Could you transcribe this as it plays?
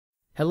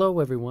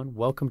Hello everyone,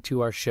 welcome to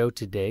our show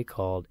today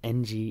called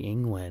NG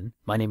英文.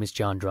 My name is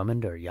John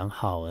Drummond or Yang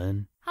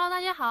Haoen. Hello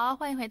大家好，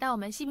欢迎回到我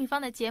们西平方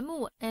的节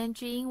目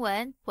NG 英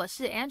文，我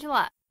是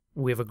Angela。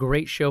 We have a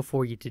great show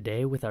for you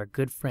today with our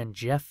good friend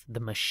Jeff the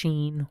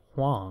Machine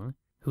Huang,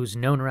 who's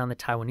known around the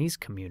Taiwanese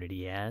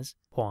community as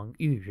黄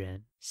育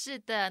仁。是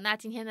的，那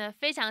今天呢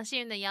非常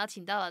幸运的邀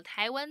请到了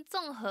台湾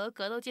综合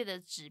格斗界的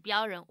指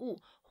标人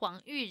物黄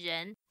育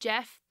仁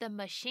Jeff the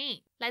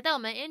Machine 来到我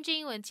们 NG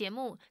英文节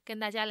目，跟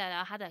大家聊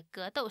聊他的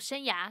格斗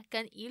生涯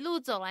跟一路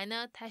走来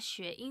呢他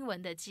学英文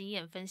的经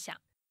验分享。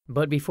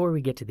 But before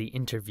we get to the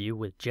interview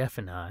with Jeff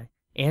and I,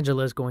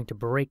 Angela is going to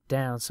break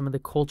down some of the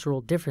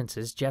cultural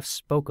differences Jeff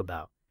spoke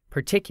about,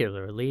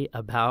 particularly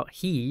about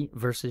he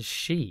versus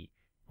she,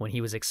 when he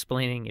was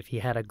explaining if he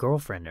had a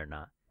girlfriend or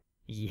not.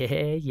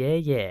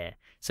 Yeah.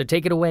 So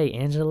take it away,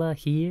 Angela,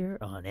 here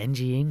on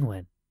NG 英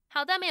文。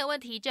好的，没有问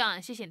题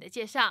John， 谢谢你的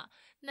介绍。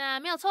那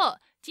没有错，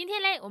今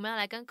天呢我们要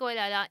来跟各位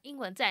聊聊英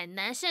文在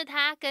男生的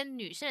他跟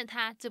女生的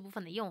他这部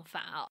分的用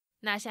法哦。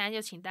那现在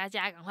就请大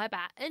家赶快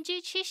把 NG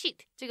cheat sheet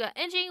这个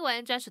NG 英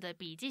文专属的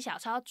笔记小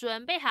抄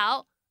准备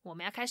好，我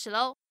们要开始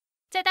咯。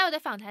在待会的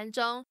访谈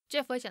中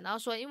Jeff 会讲到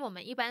说，因为我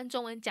们一般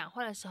中文讲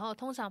话的时候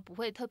通常不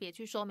会特别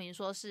去说明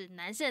说是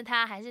男生的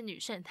他还是女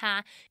生的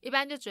他，一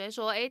般就只会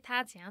说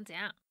他怎样怎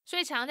样，所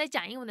以常常在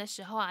讲英文的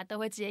时候啊都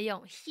会直接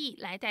用 he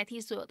来代替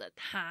所有的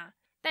他。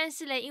但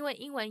是呢，因为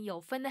英文有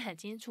分得很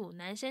清楚，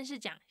男生是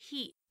讲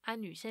he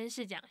女生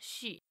是讲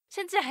she，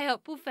 甚至还有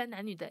不分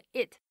男女的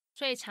it，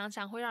 所以常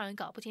常会让人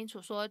搞不清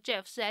楚说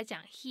Jeff 是在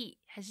讲 he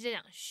还是在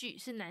讲 she，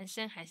 是男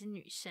生还是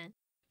女生。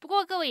不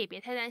过各位也别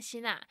太担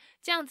心啦，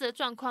这样子的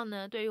状况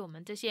呢，对于我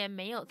们这些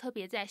没有特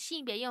别在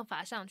性别用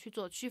法上去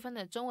做区分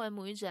的中文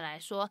母语者来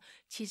说，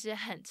其实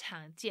很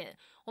常见。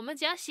我们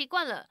只要习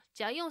惯了，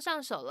只要用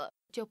上手了，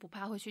就不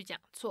怕会去讲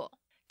错。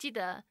记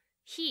得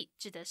he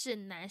指的是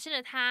男生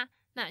的他，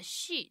那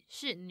she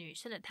是女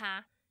生的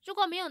她。如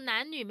果没有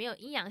男女没有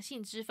阴阳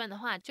性之分的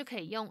话，就可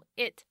以用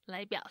it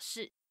来表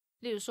示。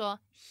例如说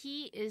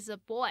he is a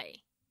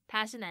boy，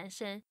 他是男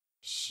生，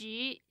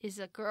 she is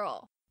a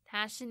girl，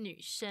 她是女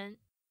生，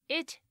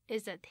 it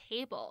is a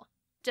table，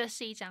 这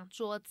是一张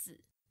桌子。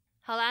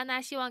好啦，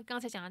那希望刚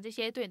才讲的这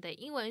些对你的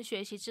英文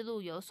学习之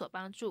路有所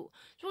帮助。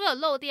如果有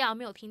漏掉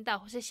没有听到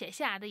或是写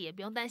下来的也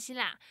不用担心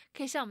啦，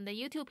可以上我们的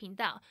YouTube 频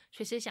道，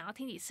随时想要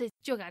听几次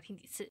就给他听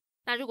几次。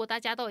那如果大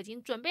家都已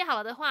经准备好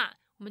了的话，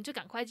我们就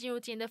赶快进入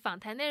今天的访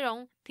谈内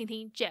容，听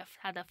听 Jeff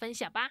他的分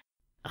享吧。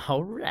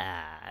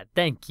Alright,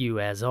 thank you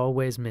as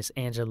always, Miss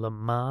Angela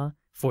Ma,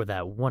 for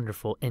that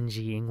wonderful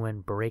NG 英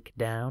文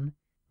breakdown.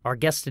 Our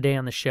guest today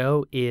on the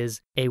show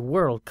is a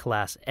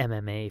world-class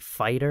MMA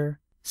fighter,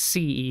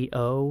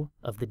 CEO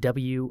of the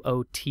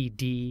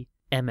WOTD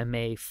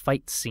MMA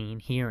fight scene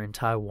here in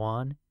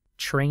Taiwan,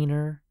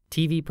 trainer,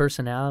 TV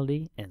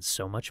personality, and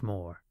so much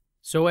more.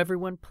 So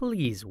everyone,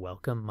 please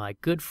welcome my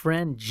good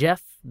friend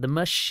Jeff the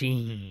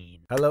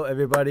Machine. Hello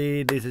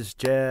everybody, this is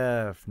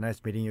Jeff. Nice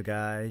meeting you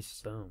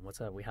guys. Boom, what's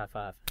up? We high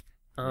five.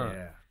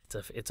 Yeah.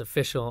 It's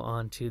official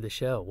on to the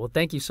show. Well,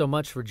 thank you so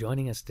much for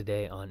joining us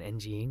today on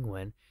NG 英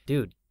文.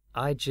 Dude,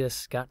 I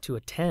just got to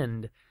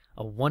attend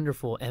a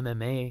wonderful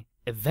MMA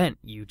event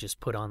you just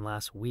put on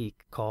last week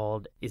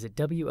called, is it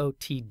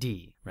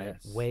WOTD, right?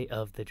 Yes. Way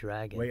of the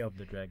Dragon. Way of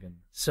the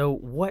Dragon. So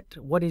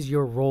what is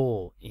your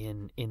role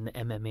in the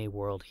MMA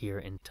world here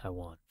in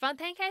Taiwan? 访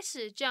谈开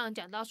始 John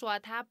讲到说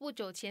他不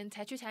久前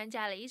才去参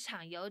加了一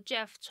场由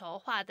Jeff 筹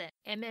划的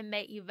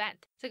MMA event，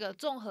 这个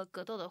综合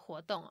格斗的活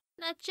动。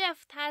那 Jeff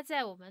他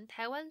在我们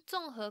台湾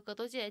综合格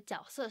斗界的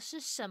角色是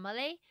什么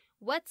嘞？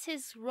 What's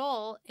his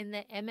role in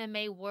the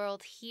MMA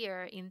world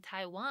here in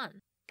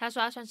Taiwan？他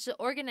说他算是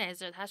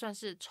organizer， 他算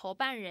是筹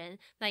办人，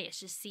那也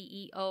是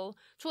CEO。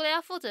除了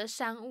要负责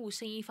商务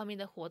生意方面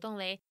的活动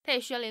嘞，他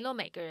也需要联络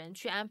每个人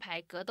去安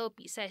排格斗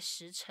比赛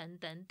时程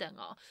等等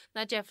哦。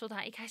那 Jeff 说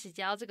他一开始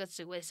接到这个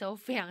职位的时候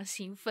非常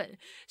兴奋，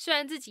虽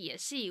然自己也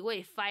是一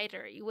位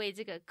fighter， 一位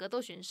这个格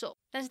斗选手，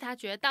但是他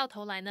觉得到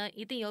头来呢，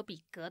一定有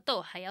比格斗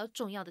还要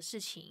重要的事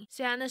情，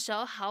所以他那时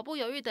候毫不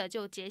犹豫的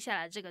就接下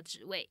了这个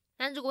职位。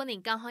那如果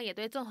你刚好也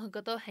对综合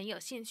格斗很有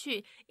兴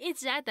趣，一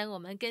直在等我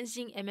们更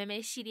新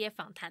MMA 系列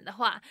访谈的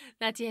话，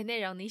那今天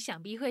内容你想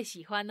必会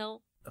喜欢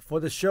哦。For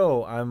the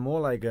show, I'm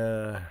more like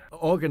an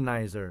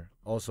organizer,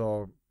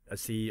 also a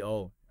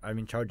CEO. I'm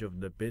in charge of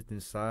the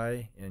business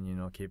side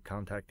and, keep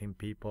contacting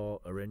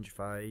people, arrange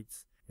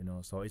fights,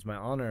 so it's my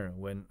honor.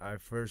 When I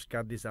first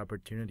got this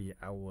opportunity,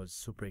 I was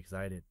super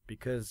excited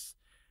because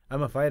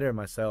I'm a fighter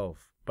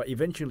myself.But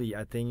eventually,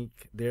 I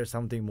think there's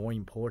something more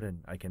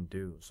important I can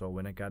do. So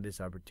when I got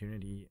this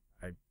opportunity,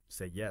 I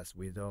said yes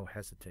without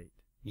hesitate.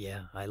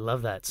 Yeah, I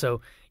love that. So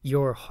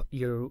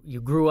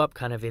you grew up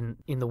kind of in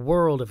the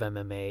world of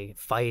MMA,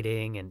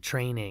 fighting and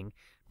training,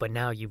 but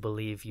now you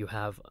believe you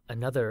have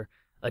another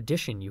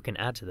addition you can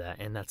add to that,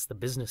 and that's the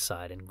business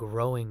side and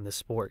growing the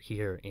sport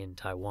here in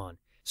Taiwan.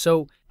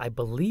 So I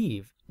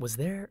believe, was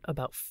there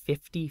about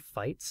 50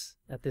 fights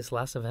at this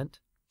last event?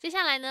接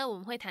下来呢，我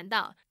们会谈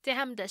到在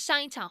他们的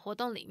上一场活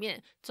动里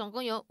面，总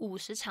共有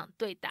50场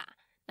对打。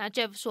那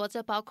Jeff 说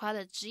这包括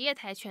了职业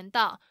跆拳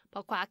道，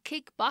包括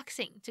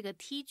kickboxing 这个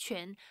踢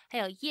拳，还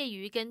有业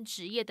余跟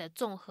职业的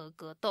综合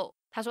格斗。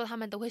他说他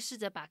们都会试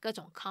着把各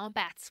种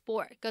combat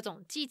sport 各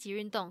种击击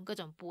运动，各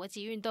种搏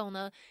击运动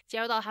呢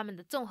加入到他们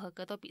的综合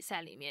格斗比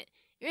赛里面。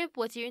因为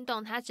搏击运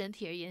动它整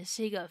体而言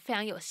是一个非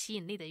常有吸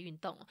引力的运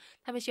动，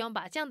他们希望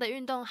把这样的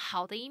运动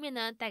好的一面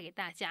呢带给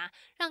大家，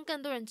让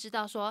更多人知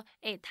道说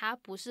它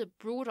不是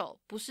brutal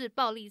不是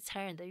暴力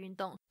残忍的运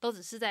动，都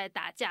只是在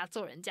打架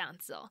揍人这样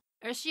子哦，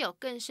而是有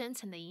更深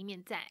层的一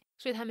面在，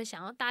所以他们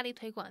想要大力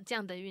推广这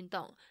样的运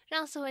动，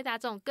让社会大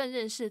众更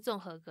认识综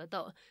合格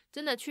斗，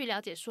真的去了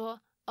解说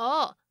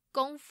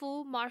功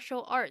夫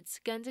martial arts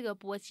跟这个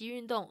搏击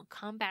运动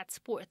combat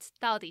sports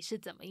到底是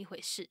怎么一回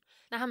事。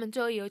那他们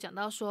最后也有讲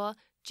到说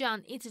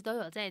John 一直都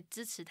有在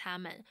支持他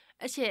们，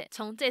而且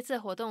从这次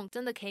活动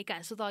真的可以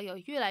感受到有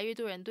越来越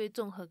多人对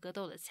综合格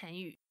斗的参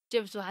与。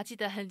Jeff 说他记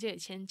得很久以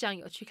前 John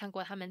有去看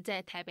过他们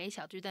在台北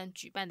小巨蛋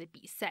举办的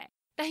比赛，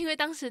但因为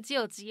当时只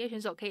有职业选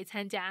手可以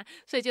参加，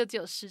所以就只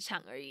有10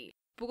场而已。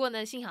不过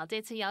呢，幸好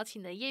这次邀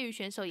请的业余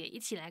选手也一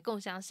起来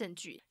共襄盛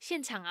举，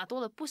现场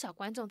多了不少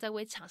观众在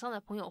为场上的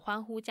朋友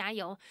欢呼加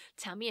油，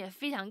场面也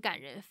非常感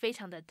人，非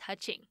常的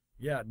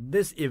touching。Yeah,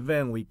 this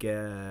event we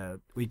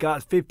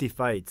got 50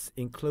 fights,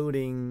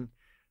 including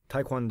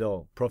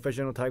taekwondo,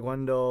 professional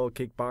taekwondo,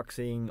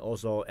 kickboxing,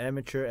 also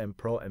amateur and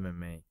pro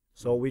MMA.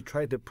 So we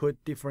try to put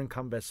different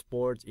combat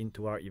sports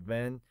into our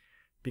event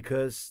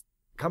because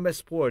combat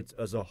sports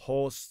as a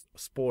whole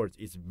sport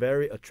is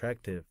very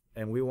attractive,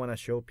 and we want to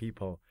show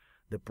people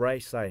the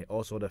bright side,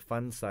 also the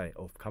fun side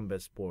of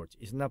combat sports.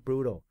 It's not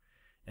brutal,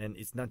 and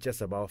it's not just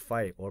about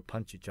fight or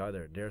punch each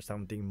other. There's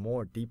something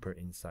more deeper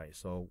inside.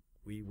 So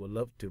we would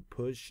love to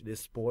push these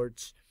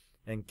sports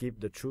and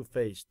give the true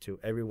face to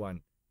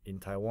everyone in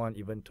Taiwan,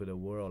 even to the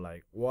world,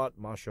 like what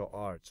martial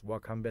arts,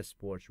 what combat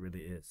sports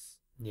really is.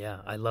 Yeah,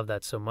 I love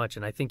that so much,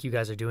 and I think you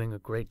guys are doing a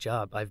great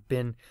job. I've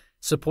been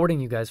supporting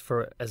you guys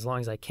for as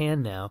long as I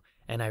can now,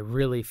 and I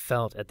really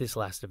felt at this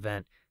last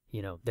event,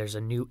 there's a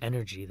new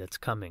energy that's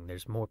coming.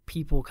 There's more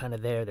people kind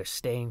of there. They're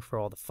staying for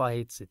all the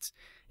fights.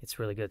 It's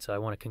really good. So I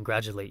want to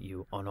congratulate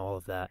you on all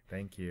of that.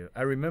 Thank you.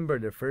 I remember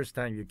the first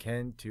time you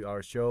came to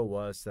our show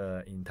was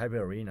in Taipei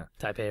Arena.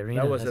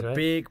 That was a right.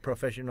 big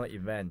professional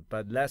event,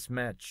 but last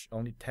match,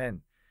 only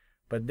 10.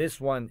 But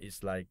this one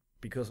is like,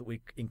 because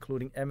we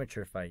including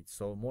amateur fights,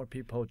 so more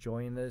people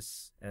join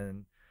us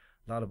and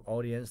a lot of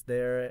audience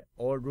there,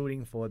 all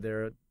rooting for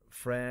their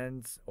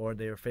friends or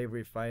their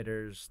favorite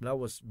fighters. That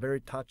was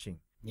very touching.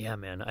 Yeah,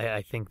 man,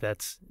 I think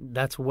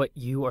that's what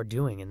you are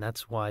doing, and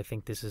that's why I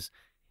think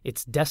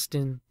it's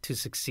destined to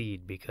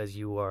succeed, because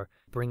you are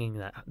bringing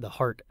the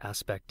heart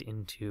aspect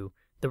into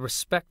the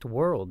respect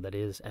world that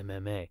is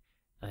MMA.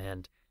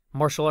 And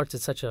martial arts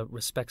is such a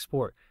respect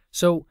sport.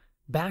 So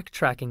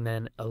backtracking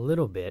then a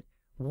little bit,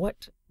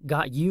 what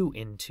got you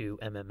into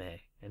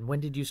MMA, and when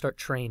did you start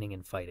training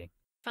and fighting?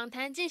 访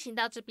谈进行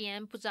到这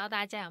边，不知道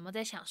大家有没有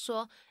在想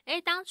说，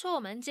当初我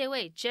们这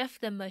位 Jeff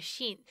the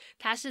Machine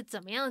他是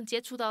怎么样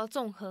接触到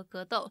综合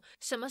格斗，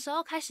什么时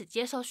候开始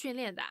接受训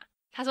练的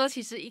他说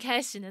其实一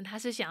开始呢，他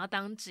是想要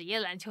当职业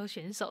篮球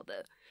选手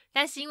的，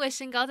但是因为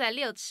身高在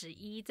6尺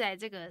1，在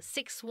这个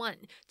 6'1",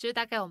 就是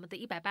大概我们的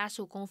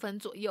185公分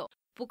左右，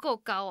不够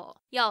高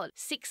要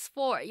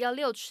 6'4", 要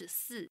6尺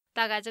4，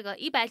大概这个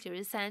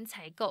193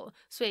才够，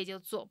所以就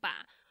作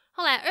罢。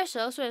后来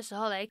22岁的时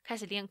候开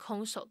始练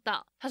空手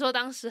道，他说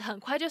当时很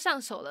快就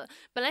上手了，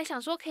本来想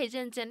说可以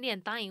认真练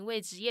当一位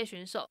职业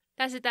选手，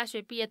但是大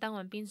学毕业当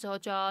完兵之后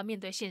就要面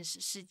对现实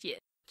世界，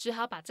只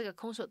好把这个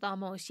空手道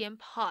梦先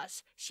pause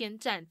先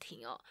暂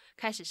停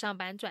开始上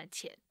班赚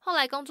钱。后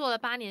来工作了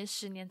8年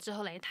10年之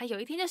后他有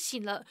一天就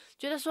醒了，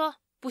觉得说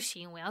不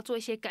行，我要做一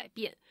些改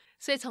变，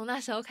所以从那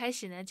时候开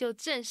始呢，就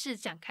正式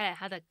展开了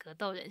他的格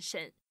斗人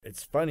生。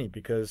It's funny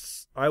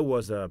because I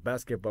was a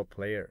basketball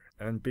player,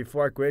 and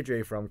before I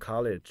graduated from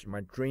college,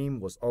 my dream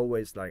was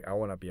always like I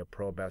want to be a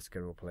pro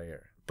basketball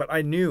player. But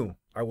I knew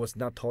I was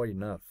not tall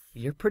enough.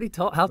 You're pretty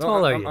tall. How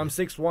tall are you? I'm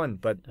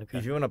 6'1", but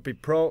if you want to be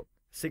pro,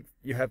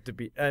 you have to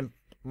be, and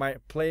my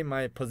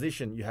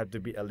position, you have to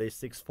be at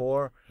least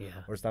 6'4",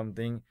 or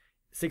something.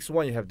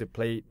 6'1", you have to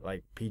play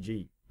like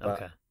PG.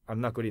 But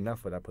I'm not good enough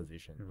for that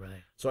position.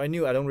 Right. So I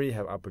knew I don't really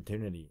have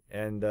opportunity.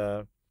 And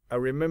I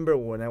remember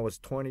when I was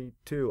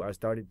 22, I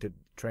started to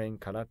train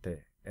karate.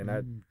 And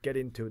I get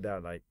into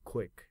that like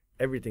quick.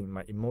 Everything,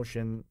 my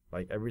emotion,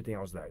 like everything, I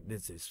was like,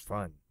 this is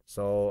fun.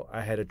 So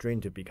I had a dream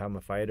to become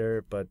a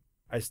fighter, but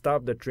I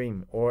stopped the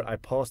dream, or I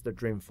paused the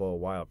dream for a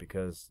while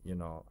because,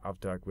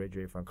 after I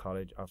graduated from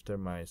college, after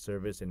my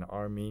service in the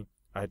army,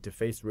 I had to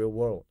face real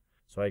world.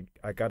 So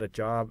I got a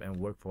job and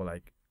worked for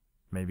like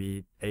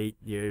maybe 8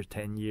 years,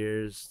 10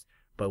 years.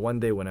 But one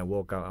day when I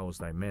woke up, I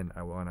was like, man,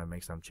 I want to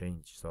make some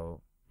change.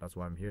 So that's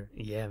why I'm here.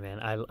 Yeah, man,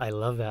 I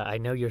love that. I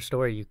know your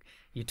story.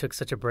 You took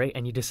such a break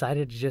and you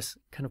decided to just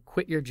kind of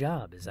quit your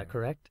job. Is that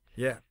correct?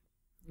 Yeah.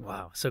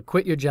 Wow. So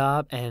quit your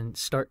job and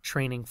start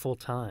training full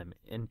time.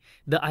 And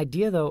the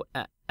idea, though,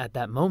 at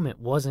that moment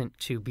wasn't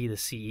to be the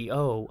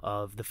CEO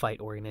of the fight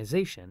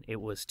organization. It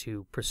was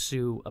to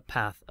pursue a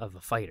path of a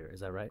fighter.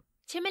 Is that right?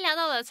 前面聊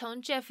到了，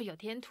从 Jeff 有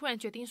天突然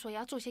决定说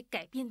要做些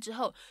改变之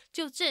后，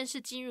就正式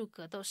进入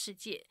格斗世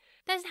界。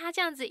但是他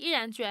这样子毅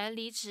然决然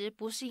离职，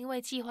不是因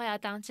为计划要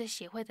当这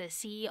协会的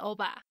CEO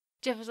吧？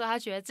 Jeff 说他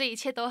觉得这一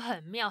切都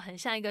很妙，很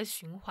像一个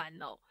循环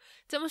哦。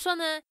怎么说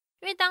呢？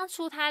因为当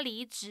初他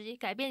离职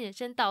改变人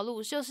生道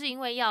路，就是因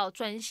为要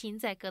专心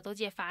在格斗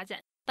界发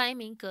展，当一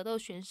名格斗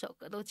选手、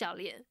格斗教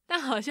练。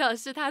但好笑的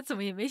是，他怎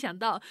么也没想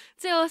到，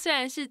最后虽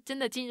然是真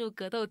的进入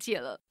格斗界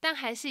了，但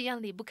还是一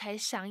样离不开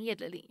商业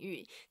的领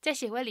域。在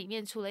协会里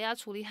面，除了要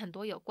处理很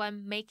多有关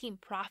making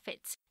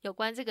profits 有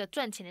关这个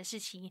赚钱的事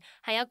情，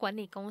还要管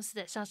理公司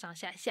的上上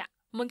下下。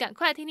我们赶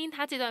快来听听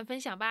他这段分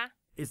享吧。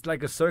It's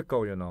like a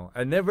circle, you know.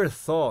 I never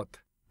thought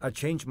I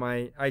changed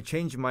my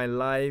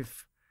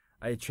life.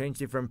 I changed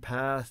different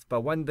paths,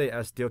 but one day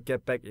I still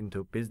get back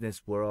into business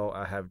world.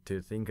 I have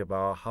to think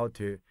about how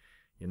to,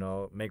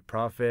 make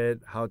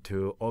profit, how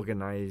to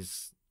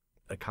organize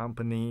a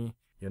company,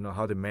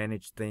 how to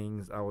manage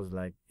things. I was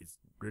like, it's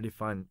really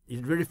fun.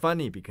 It's really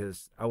funny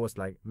because I was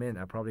like, man,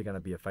 I'm probably going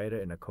to be a fighter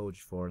and a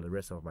coach for the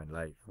rest of my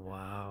life.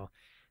 Wow.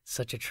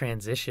 Such a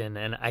transition,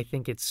 and I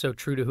think it's so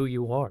true to who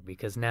you are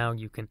because now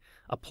you can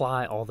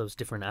apply all those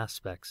different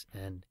aspects,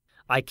 and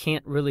I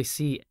can't really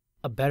see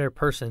a better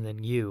person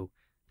than you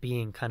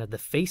being kind of the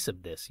face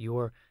of this.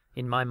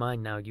 In my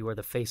mind now, you are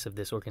the face of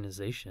this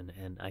organization,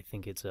 and I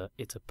think it's a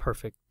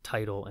perfect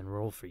title and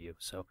role for you.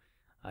 So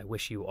I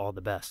wish you all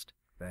the best.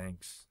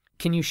 Thanks.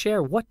 Can you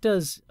share what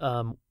does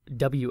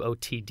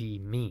WOTD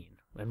mean,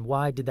 and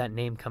why did that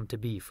name come to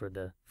be for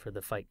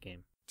the fight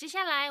game? 接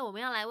下来我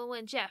们要来问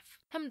问 Jeff，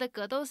 他们的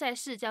格斗赛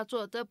事叫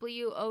做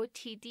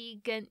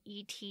WOTD 跟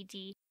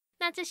ETD，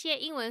 那这些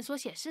英文缩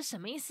写是什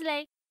么意思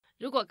嘞？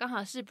如果刚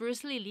好是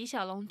Bruce Lee 李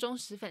小龙忠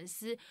实粉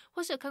丝，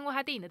或是有看过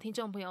他电影的听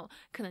众朋友，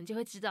可能就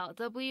会知道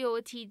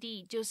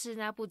WOTD 就是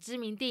那部知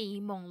名电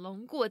影《猛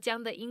龙过江》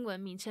的英文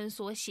名称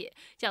缩写，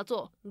叫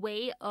做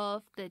Way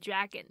of the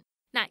Dragon。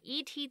那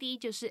ETD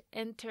就是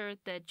Enter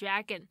the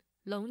Dragon，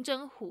 龙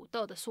争虎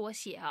斗的缩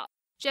写啊。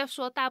Jeff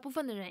说，大部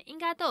分的人应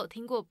该都有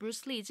听过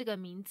Bruce Lee 这个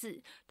名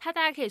字，他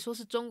大概可以说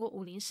是中国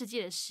武林世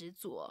界的始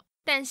祖哦。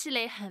但是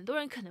嘞，很多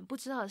人可能不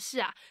知道的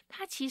是啊，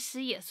他其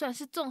实也算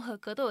是综合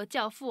格斗的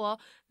教父哦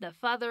 ，The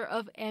Father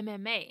of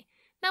MMA。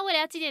那为了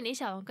要纪念李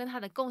小龙跟他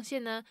的贡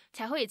献呢，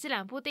才会以这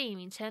两部电影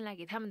名称来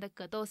给他们的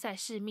格斗赛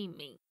事命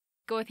名。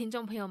各位听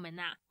众朋友们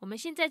呐，我们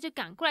现在就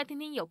赶过来听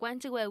听有关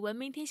这位闻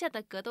名天下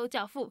的格斗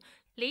教父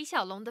李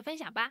小龙的分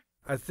享吧。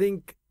I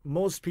think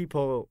most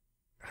people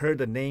heard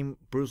the name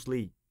Bruce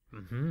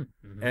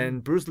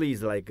Lee.And Bruce Lee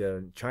is like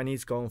a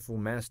Chinese Kung Fu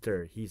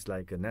master. He's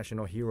like a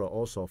national hero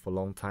also for a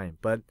long time.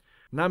 But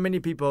not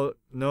many people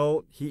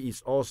know he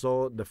is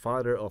also the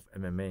father of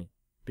MMA.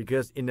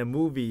 Because in the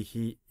movie,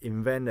 he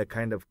invented a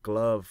kind of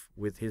glove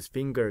with his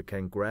finger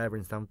can grab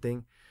and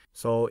something.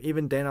 So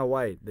even Dana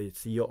White, the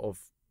CEO of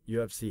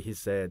UFC, he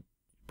said,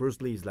 Bruce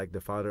Lee is like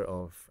the father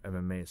of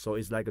MMA. So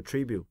it's like a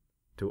tribute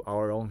to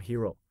our own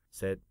hero.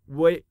 Said,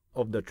 Way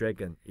of the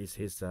Dragon is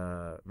his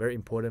very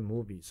important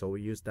movie. So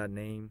we use that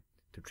name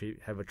to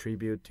have a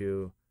tribute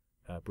to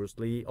Bruce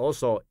Lee.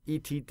 Also,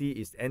 ETD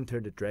is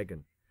Enter the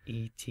Dragon.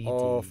 ETD.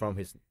 All from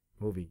his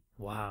movie.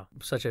 Wow.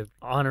 Such an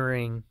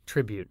honoring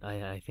tribute.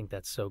 I think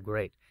that's so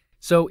great.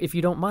 So if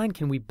you don't mind,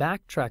 can we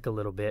backtrack a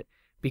little bit?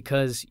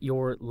 Because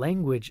your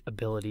language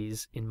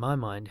abilities, in my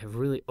mind, have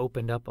really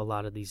opened up a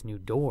lot of these new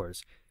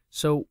doors.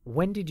 So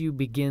when did you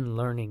begin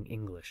learning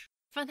English?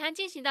 访谈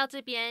进行到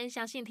这边，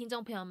相信听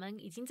众朋友们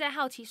已经在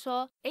好奇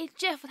说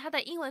，Jeff 他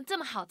的英文这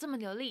么好，这么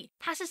流利，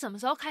他是什么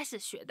时候开始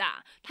学的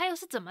啊？他又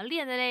是怎么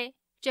练的嘞？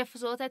 Jeff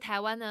说，在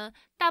台湾呢，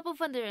大部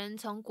分的人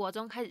从国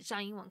中开始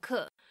上英文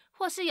课，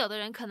或是有的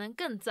人可能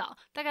更早，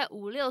大概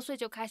5、6岁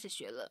就开始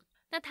学了。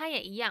那他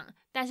也一样，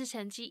但是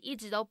成绩一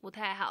直都不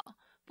太好。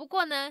不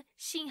过呢，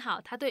幸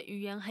好他对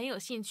语言很有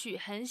兴趣，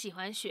很喜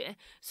欢学，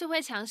所以会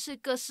尝试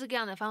各式各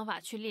样的方法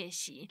去练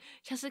习，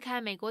像是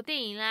看美国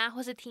电影啦，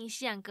或是听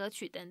西洋歌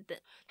曲等等。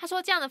他说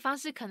这样的方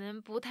式可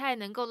能不太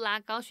能够拉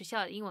高学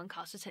校的英文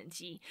考试成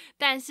绩，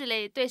但是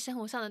嘞，对生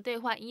活上的对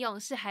话应用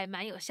是还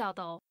蛮有效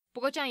的哦。不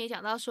过John也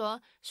讲到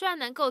说，虽然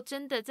能够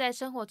真的在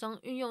生活中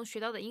运用学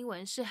到的英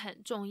文是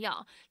很重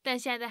要，但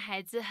现在的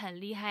孩子很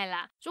厉害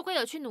啦，如果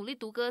有去努力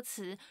读歌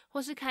词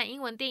或是看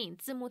英文电影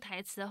字幕台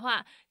词的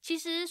话，其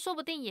实说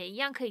不定也一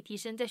样可以提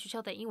升在学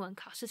校的英文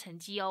考试成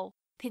绩哦。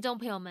听众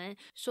朋友们，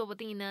说不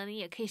定呢，你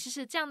也可以试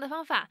试这样的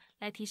方法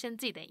来提升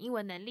自己的英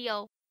文能力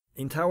哦。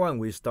In Taiwan,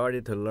 we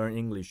started to learn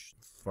English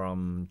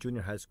from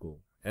junior high school,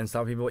 and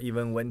some people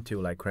even went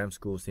to like cram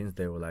school since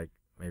they were like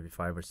maybe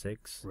 5 or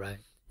 6.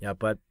 Right. Yeah,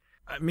 but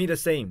me the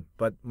same,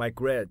 but my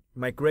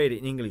grade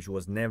in English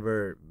was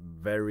never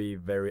very,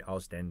 very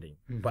outstanding.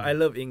 But I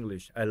love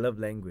English. I love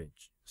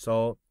language.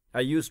 So I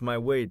use my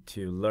way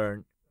to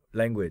learn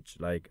language.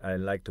 Like I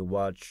like to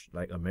watch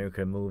like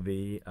American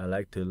movie. I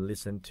like to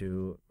listen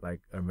to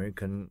like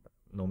American,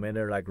 no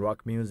matter like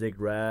rock music,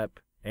 rap,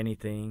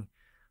 anything.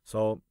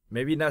 So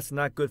maybe that's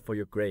not good for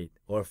your grade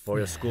or for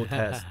your school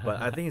test,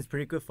 but I think it's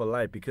pretty good for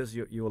life because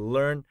you will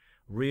learn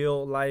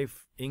real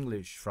life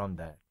English from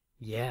that.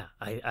 Yeah,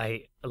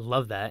 I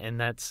love that, and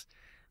that's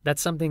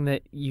something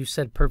that you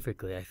said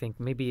perfectly. I think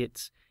maybe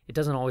it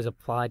doesn't always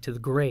apply to the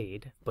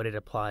grade, but it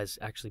applies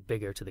actually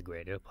bigger to the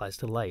grade. It applies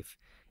to life.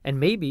 And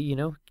maybe,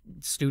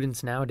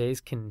 students nowadays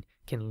can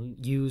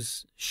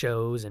use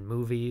shows and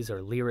movies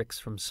or lyrics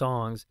from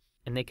songs,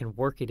 and they can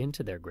work it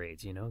into their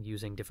grades,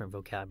 using different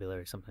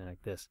vocabulary, something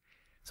like this.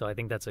 So I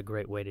think that's a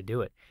great way to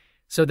do it.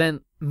 So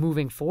then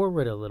moving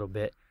forward a little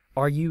bit,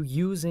 are you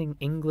using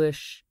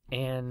English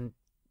and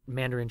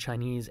Mandarin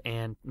Chinese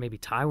and maybe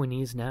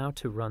Taiwanese now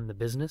to run the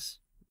business?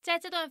 在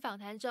这段访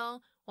谈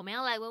中，我们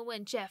要来问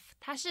问 Jeff，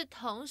 他是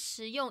同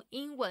时用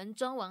英文、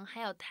中文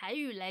还有台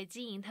语来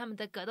经营他们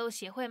的格斗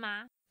协会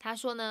吗？他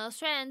说呢，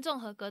虽然综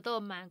合格斗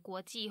蛮国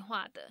际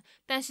化的，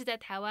但是在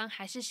台湾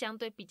还是相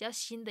对比较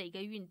新的一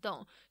个运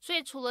动，所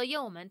以除了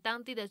用我们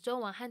当地的中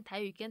文和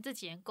台语跟自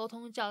己人沟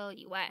通交流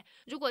以外，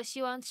如果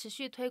希望持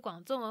续推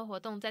广综合活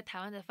动在台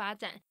湾的发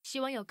展，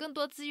希望有更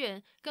多资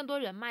源、更多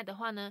人脉的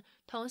话呢，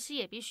同时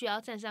也必须要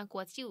站上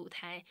国际舞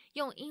台，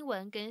用英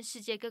文跟世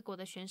界各国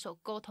的选手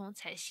沟通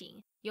才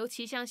行。尤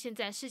其像现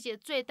在世界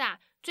最大、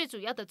最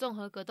主要的综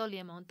合格斗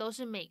联盟都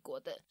是美国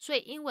的，所以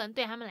英文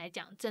对他们来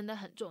讲真的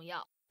很重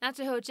要。那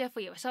最后 Jeff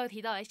也稍微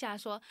提到一下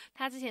说，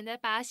他之前在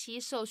巴西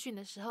受训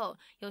的时候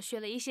有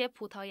学了一些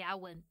葡萄牙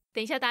文。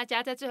等一下大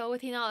家在最后会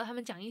听到他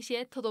们讲一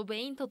些 tudo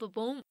bem, tudo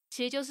bom，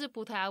 其实就是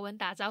葡萄牙文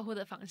打招呼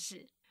的方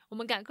式。我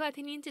们赶快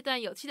听听这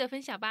段有趣的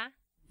分享吧。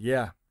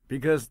 Yeah,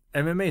 because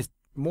MMA is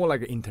more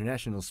like an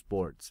international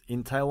sport.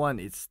 In Taiwan,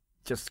 it's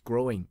just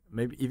growing.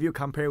 Maybe if you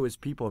compare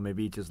with people,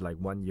 maybe just like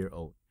 1 year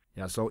old.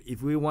 Yeah, so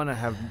if we want to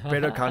have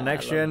better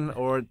connection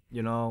or,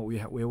 we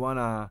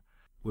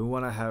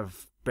want to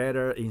have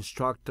better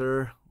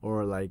instructor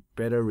or like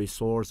better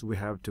resource, we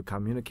have to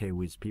communicate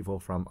with people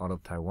from out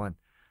of Taiwan.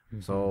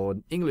 Mm-hmm.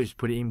 So English is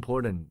pretty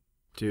important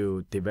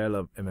to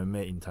develop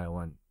MMA in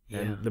Taiwan. Yeah.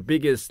 And the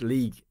biggest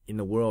league in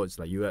the world is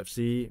like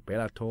UFC,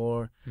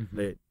 Bellator,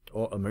 they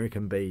all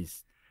American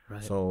based.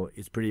 Right. So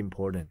it's pretty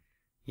important.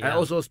 Yeah. I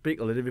also speak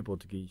a little bit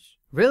Portuguese.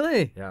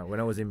 Really? Yeah, when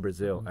I was in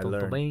Brazil, I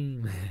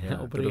learned. Yeah,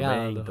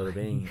 Obrigado. Tudo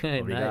bem,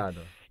 obrigado.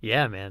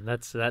 Yeah, man,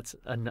 that's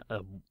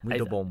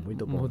muito bom,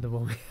 muito bom. Muito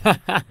bom.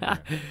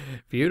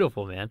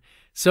 Beautiful, man.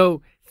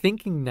 So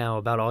thinking now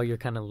about all your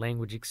kind of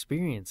language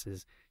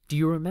experiences, do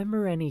you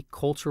remember any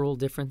cultural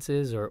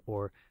differences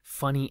or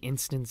funny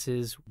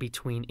instances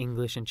between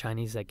English and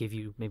Chinese that give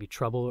you maybe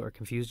trouble or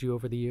confused you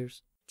over the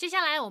years? 接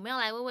下来我们要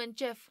来问问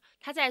Jeff，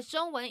 他在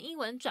中文、英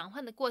文转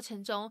换的过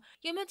程中，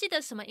有没有记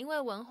得什么因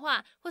为文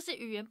化或是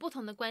语言不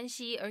同的关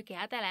系而给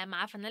他带来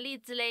麻烦的例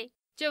子嘞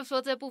？Jeff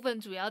说这部分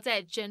主要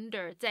在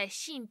gender， 在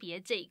性别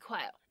这一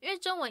块哦。因为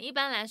中文一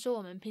般来说，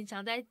我们平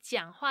常在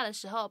讲话的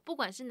时候，不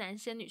管是男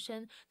生女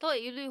生，都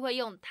一律会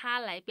用他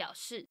来表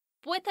示，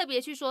不会特别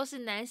去说是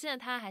男生的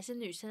他还是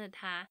女生的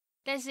他。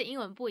但是英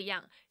文不一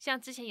样，像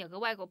之前有个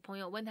外国朋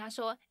友问他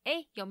说，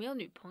有没有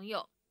女朋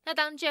友？那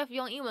当 Jeff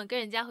用英文跟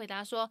人家回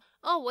答说，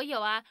我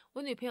有啊，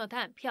我女朋友她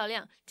很漂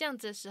亮，这样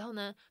子的时候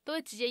呢，都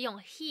会直接用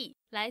he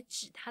来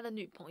指他的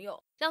女朋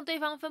友，让对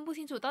方分不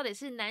清楚到底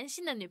是男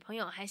性的女朋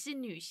友还是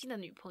女性的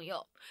女朋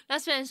友。那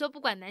虽然说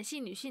不管男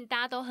性女性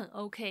大家都很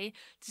OK，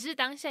 只是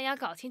当下要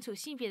搞清楚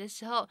性别的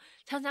时候，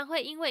常常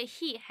会因为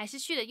he 还是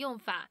she 的用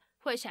法，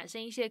会产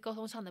生一些沟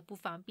通上的不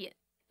方便。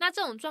那这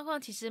种状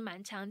况其实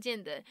蛮常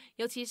见的，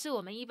尤其是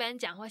我们一般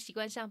讲话习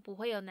惯上不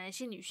会有男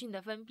性女性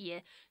的分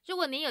别。如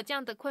果你有这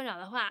样的困扰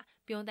的话，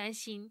不用担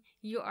心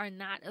 ，You are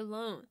not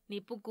alone， 你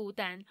不孤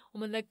单。我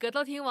们的格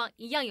斗天王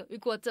一样有遇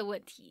过这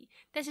问题，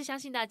但是相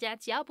信大家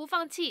只要不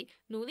放弃，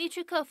努力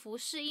去克服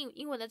适应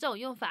英文的这种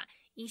用法，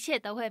一切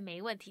都会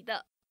没问题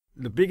的。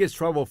The biggest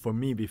trouble for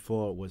me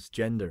before was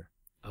gender.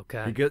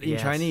 Okay. Because in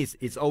Chinese,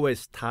 it's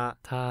always 他.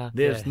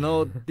 There's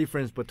no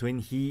difference between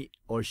he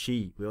or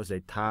she. We all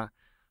say 他.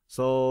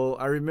 So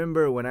I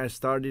remember when I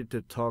started to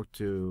talk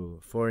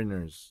to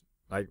foreigners,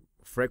 like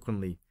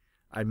frequently,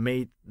 I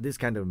made this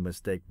kind of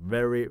mistake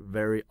very,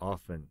 very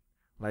often.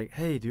 Like,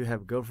 hey, do you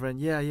have a girlfriend?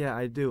 Yeah,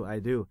 I do.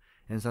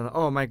 And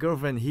so, my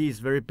girlfriend, he is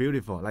very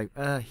beautiful. Like,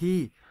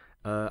 he,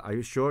 are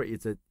you sure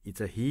it's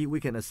a he? We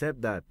can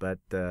accept that, but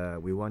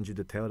we want you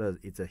to tell us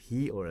it's a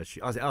he or a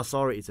she. I say,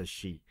 sorry, it's a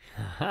she.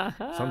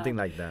 Something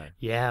like that.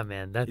 Yeah,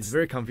 man, it's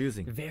very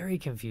confusing. Very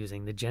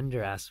confusing, the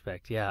gender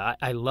aspect. Yeah,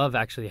 I love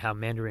actually how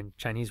Mandarin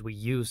Chinese we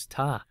use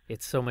ta.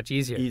 It's so much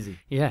easier. Easy.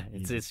 Yeah,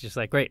 it's just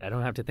like, great, I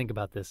don't have to think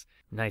about this.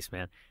 Nice,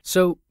 man.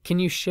 So can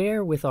you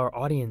share with our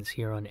audience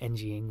here on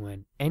NG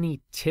Ingwen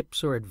any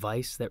tips or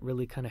advice that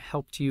really kind of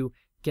helped you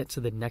get to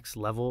the next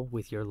level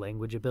with your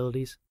language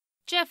abilities?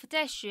 Jeff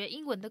在学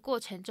英文的过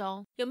程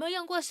中，有没有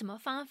用过什么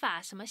方法、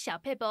什么小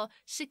撇步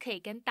是可以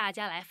跟大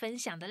家来分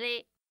享的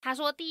嘞？他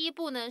说，第一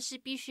步呢是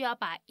必须要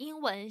把英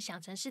文想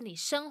成是你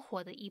生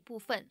活的一部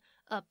分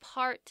 ，a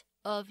part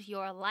of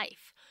your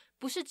life，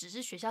 不是只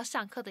是学校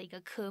上课的一个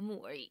科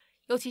目而已。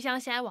尤其像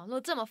现在网络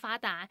这么发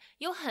达，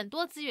有很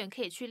多资源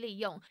可以去利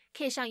用，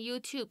可以上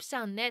YouTube、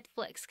上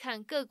Netflix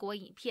看各国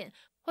影片。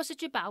或或是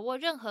去把握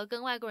任何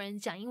跟外国人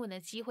讲英文的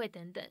机会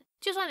等等。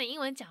就算你英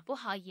文讲不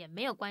好也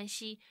没有关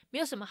系，没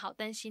有什么好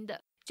担心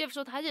的。Jeff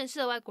说他认识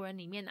的外国人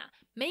里面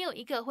没有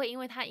一个会因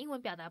为他英文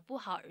表达不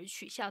好而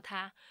取笑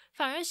他，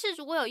反而是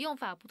如果有用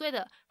法不对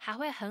的，还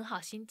会很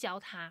好心教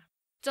他。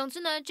总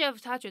之呢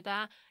Jeff 他觉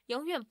得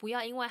永远不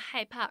要因为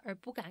害怕而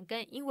不敢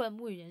跟英文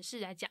母语人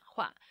士来讲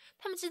话，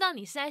他们知道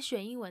你是在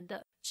学英文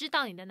的，知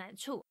道你的难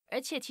处，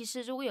而且其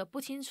实如果有不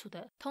清楚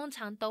的，通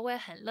常都会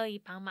很乐意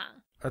帮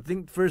忙。 I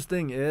think first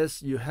thing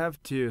is you have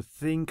to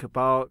think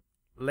about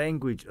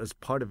language as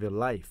part of your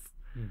life.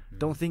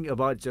 Don't think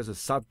about just a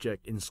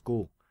subject in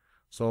school.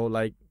 So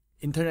like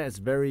internet is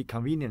very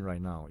convenient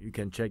right now. You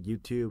can check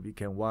YouTube, you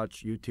can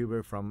watch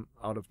YouTuber from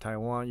out of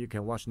Taiwan, you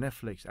can watch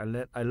Netflix.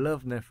 I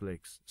love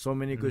Netflix. So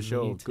many good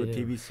shows, good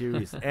TV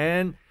series.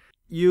 And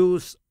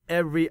use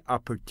every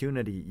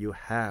opportunity you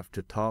have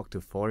to talk to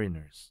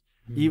foreigners.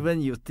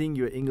 Even you think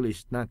your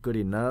English is not good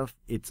enough,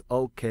 it's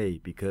okay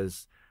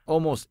because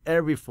almost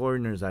every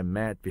foreigners I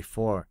met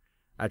before,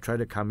 I try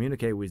to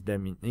communicate with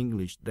them in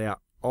English. They are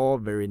all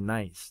very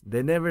nice.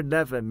 They never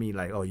laugh at me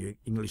like, oh, your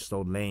English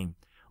so lame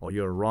or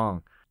you're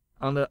wrong.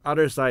 On the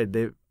other side,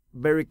 they're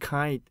very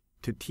kind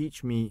to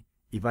teach me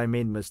if I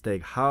made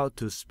mistake, how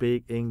to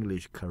speak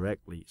English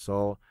correctly.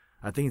 So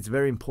I think it's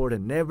very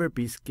important. Never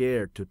be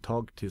scared to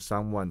talk to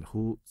someone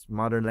whose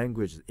mother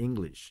language is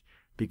English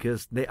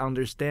because they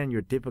understand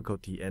your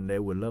difficulty and they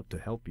would love to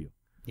help you.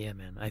 Yeah,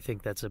 man, I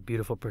think that's a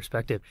beautiful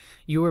perspective.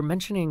 You were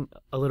mentioning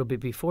a little bit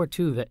before,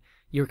 too, that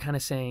you're kind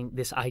of saying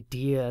this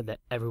idea that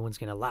everyone's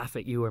going to laugh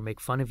at you or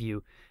make fun of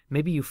you.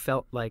 Maybe you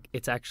felt like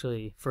it's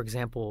actually, for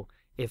example,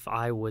 if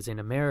I was in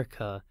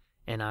America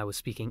and I was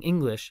speaking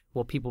English,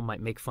 well, people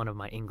might make fun of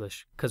my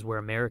English because we're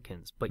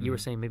Americans. But you were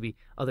saying maybe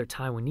other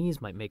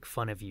Taiwanese might make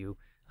fun of you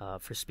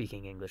for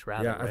speaking English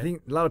rather, Yeah, right? I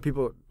think a lot of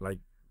people, like,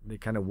 they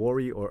kind of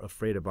worry or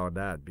afraid about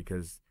that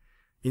because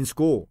in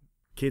school,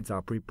 kids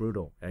are pretty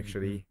brutal,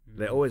 actually.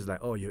 They're always like,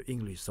 oh, your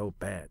English is so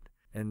bad.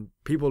 And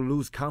people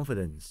lose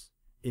confidence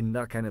in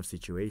that kind of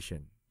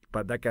situation.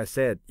 But like I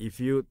said,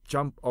 if you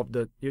jump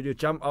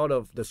out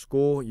of the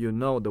school, you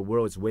know the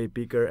world is way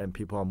bigger and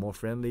people are more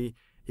friendly.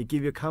 It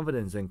gives you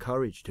confidence and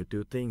courage to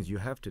do things you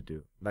have to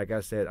do. Like I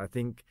said, I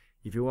think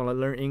if you want to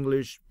learn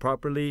English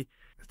properly,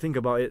 think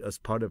about it as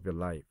part of your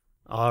life.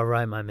 All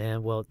right, my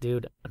man. Well,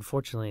 dude,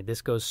 unfortunately,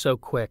 this goes so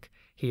quick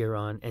here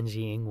on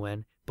NG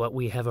Ingwen, but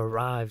we have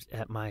arrived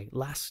at my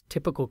last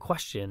typical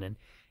question.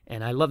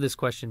 And I love this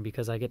question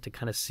because I get to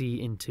kind of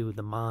see into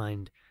the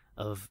mind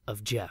of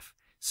Jeff.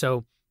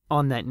 So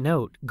on that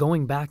note,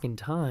 going back in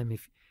time,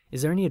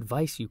 is there any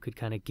advice you could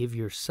kind of give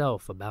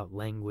yourself about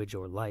language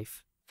or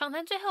life? 访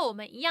谈最后，我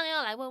们一样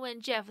要来问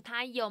问 Jeff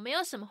他有没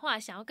有什么话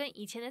想要跟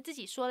以前的自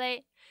己说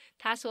嘞？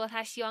他说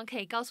他希望可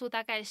以告诉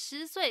大概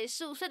10岁、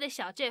15岁的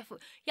小 Jeff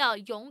要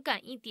勇敢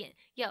一点，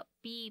要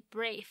be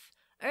brave，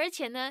 而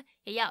且呢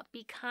也要 be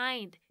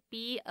kind，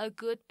 be a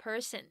good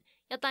person，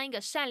 要当一个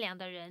善良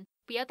的人，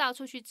不要到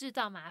处去制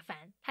造麻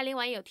烦。他另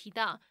外也有提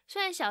到，虽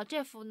然小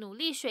Jeff 努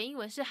力学英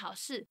文是好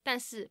事，但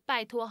是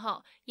拜托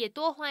也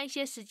多花一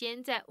些时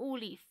间在物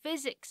理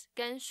physics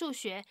跟数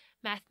学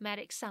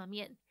mathematics 上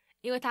面。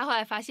因为他后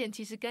来发现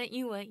其实跟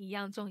英文一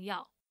样重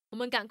要。我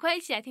们赶快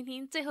一起来听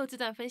听最后这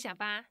段分享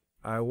吧。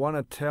I want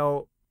to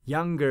tell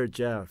younger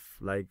Jeff,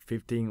 like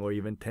 15 or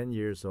even 10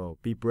 years old,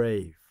 be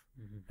brave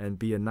and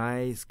be a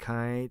nice,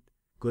 kind,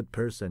 good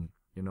person.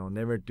 You know,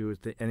 never do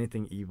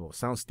anything evil.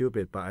 Sounds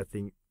stupid, but I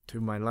think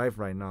to my life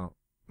right now,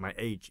 my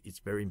age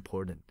is very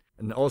important.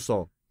 And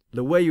also,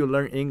 the way you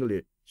learn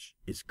English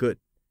is good.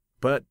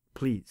 But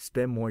please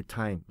spend more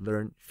time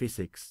learn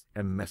physics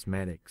and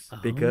mathematics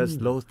because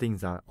those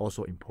things are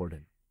also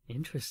important.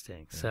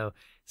 Interesting. Yeah.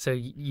 So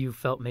you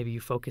felt maybe you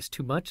focused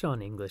too much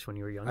on English when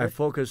you were younger? I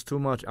focused too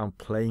much on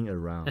playing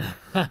around.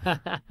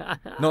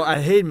 No, I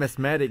hate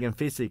mathematics and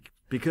physics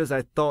because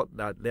I thought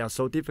that they are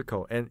so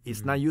difficult and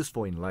it's not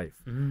useful in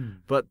life.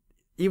 But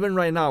even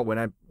right now, when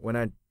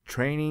I'm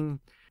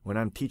training, when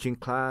I'm teaching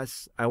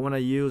class, I want to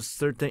use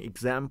certain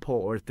example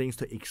or things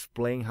to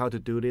explain how to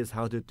do this,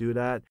 how to do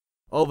that.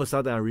 All of a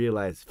sudden, I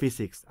realized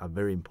physics are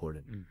very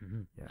important.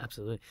 Yeah.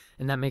 Absolutely.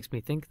 And that makes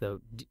me think, though,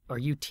 are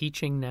you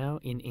teaching now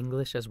in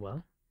English as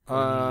well?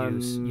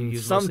 You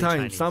use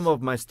sometimes some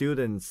of my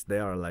students, they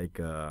are like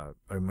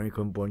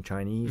American-born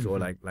Chinese or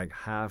like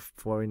half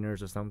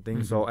foreigners or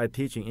something. So I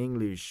teach in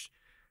English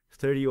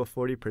 30 or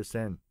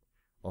 40%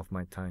 of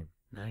my time.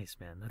 Nice,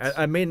 man.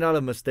 I made a lot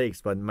of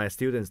mistakes, but my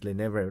students, they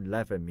never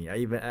laugh at me. I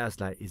even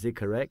asked, like, is it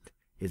correct?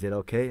 Is it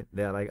okay?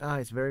 They're like,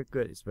 it's very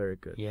good. It's very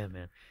good. Yeah,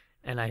 man.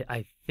 And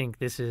I think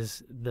this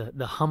is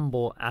the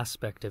humble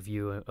aspect of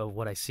you, of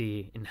what I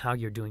see in how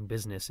you're doing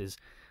business is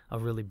a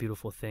really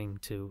beautiful thing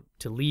to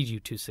lead you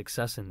to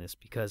success in this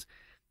because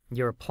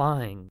you're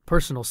applying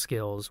personal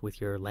skills with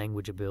your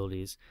language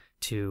abilities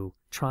to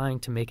trying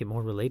to make it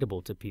more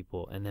relatable to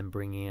people and then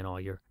bringing in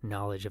all your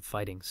knowledge of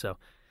fighting. So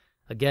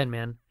again,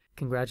 man,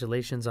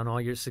 congratulations on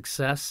all your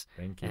success.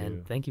 Thank you.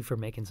 And thank you for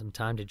making some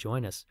time to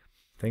join us.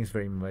 Thanks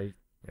for inviting.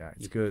 Yeah,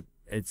 it's good.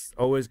 It's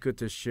always good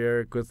to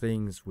share good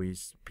things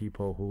with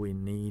people who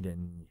in need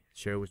and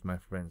share with my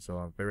friends. So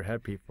I'm very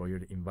happy for you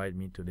to invite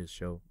me to this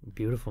show.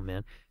 Beautiful,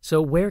 man.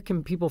 So where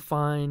can people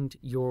find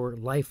your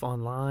life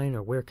online,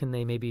 or where can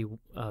they maybe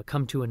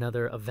come to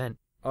another event?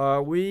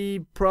 We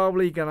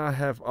probably gonna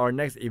have our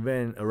next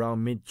event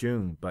around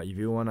mid-June, but if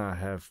you wanna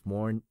have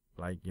more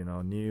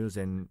news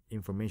and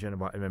information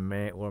about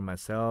MMA or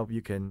myself,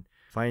 you can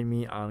find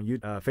me on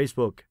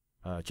Facebook,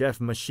 Jeff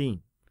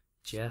Machine.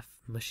 Jeff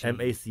Machine.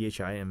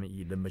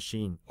 Machime, the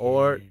machine.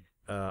 Or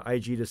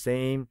IG the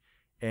same.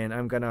 And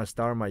I'm gonna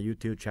start my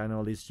YouTube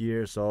channel this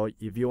year. So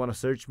if you wanna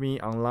search me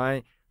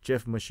online,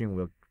 Jeff Machine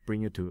will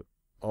bring you to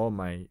all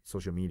my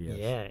social media.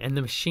 Yeah, and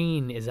the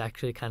Machine is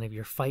actually kind of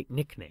your fight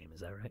nickname,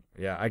 is that right?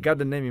 Yeah, I got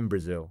the name in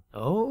Brazil.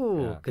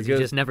 Oh, because you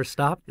just never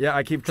stopped? Yeah,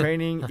 I keep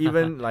training.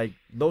 Even like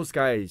those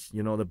guys,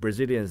 the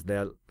Brazilians,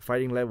 their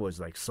fighting level is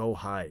like so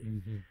high.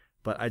 Mm-hmm.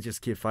 But I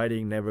just keep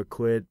fighting, never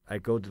quit. I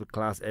go to the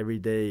class every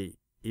day.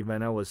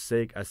 Even I was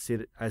sick, I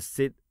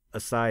sit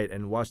aside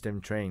and watch them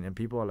train. And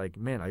people are like,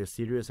 man, are you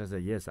serious? I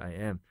said, yes, I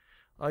am.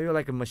 Oh, you're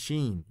like a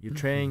machine. You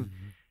train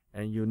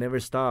and you never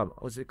stop.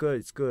 Oh, it's good,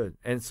 it's good.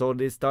 And so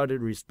they started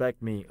to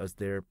respect me as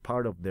they're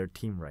part of their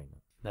team right now.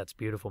 That's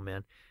beautiful,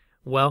 man.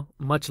 Well,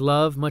 much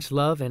love,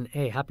 and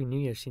hey, Happy New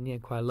Year, 新年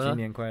快乐. 新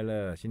年快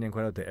乐, 新年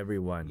快乐 to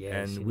everyone.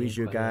 Yeah, and wish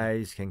you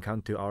guys can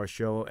come to our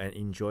show and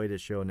enjoy the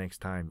show next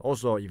time.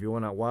 Also, if you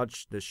want to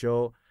watch the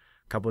show,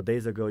 a couple of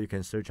days ago, you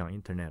can search on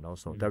internet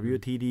also.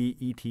 WTD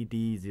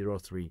ETD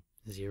 03.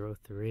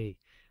 03.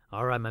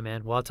 All right, my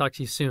man. Well, I'll talk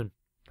to you soon.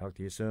 Talk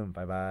to you soon.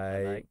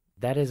 Bye-bye. Bye-bye.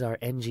 That is our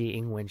NG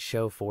Ingwen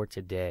show for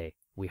today.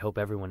 We hope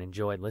everyone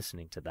enjoyed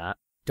listening to that.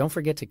 Don't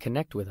forget to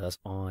connect with us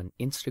on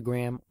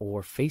Instagram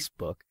or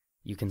Facebook.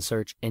 You can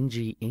search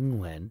NG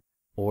Ingwen,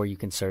 or you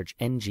can search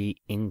NG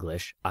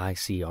English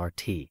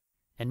ICRT.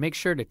 And make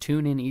sure to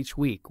tune in each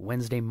week,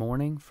 Wednesday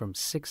morning from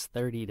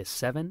 6:30 to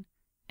 7,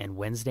 and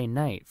Wednesday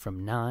night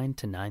from 9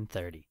 to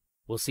 9:30.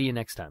 We'll see you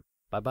next time.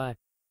 Bye-bye.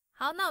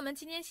 好，那我们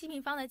今天西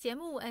平方的节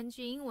目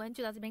NG 英文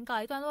就到这边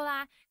告一段落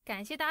啦，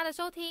感谢大家的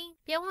收听，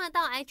别忘了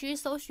到 IG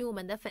搜寻我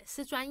们的粉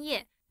丝专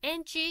页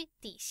NG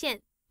底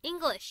线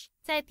English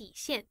再底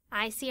线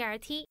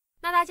ICRT。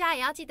那大家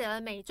也要记得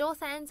每周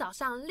三早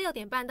上6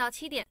点半到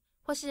7点，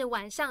或是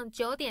晚上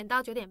9点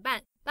到9点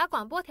半，把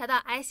广播调到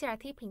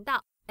ICRT 频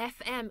道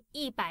FM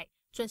 100，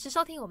准时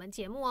收听我们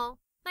节目哦。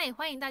那也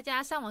欢迎大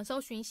家上网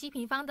搜寻西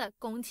平方的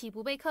攻其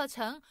不备课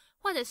程，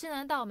或者是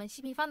呢到我们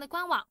西平方的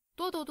官网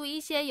多读一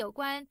些有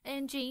关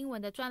NG 英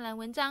文的专栏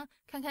文章，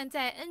看看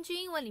在 NG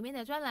英文里面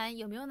的专栏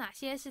有没有哪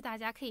些是大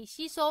家可以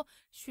吸收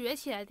学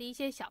起来的一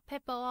些小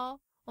paper 哦。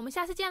我们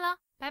下次见了，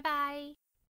拜拜。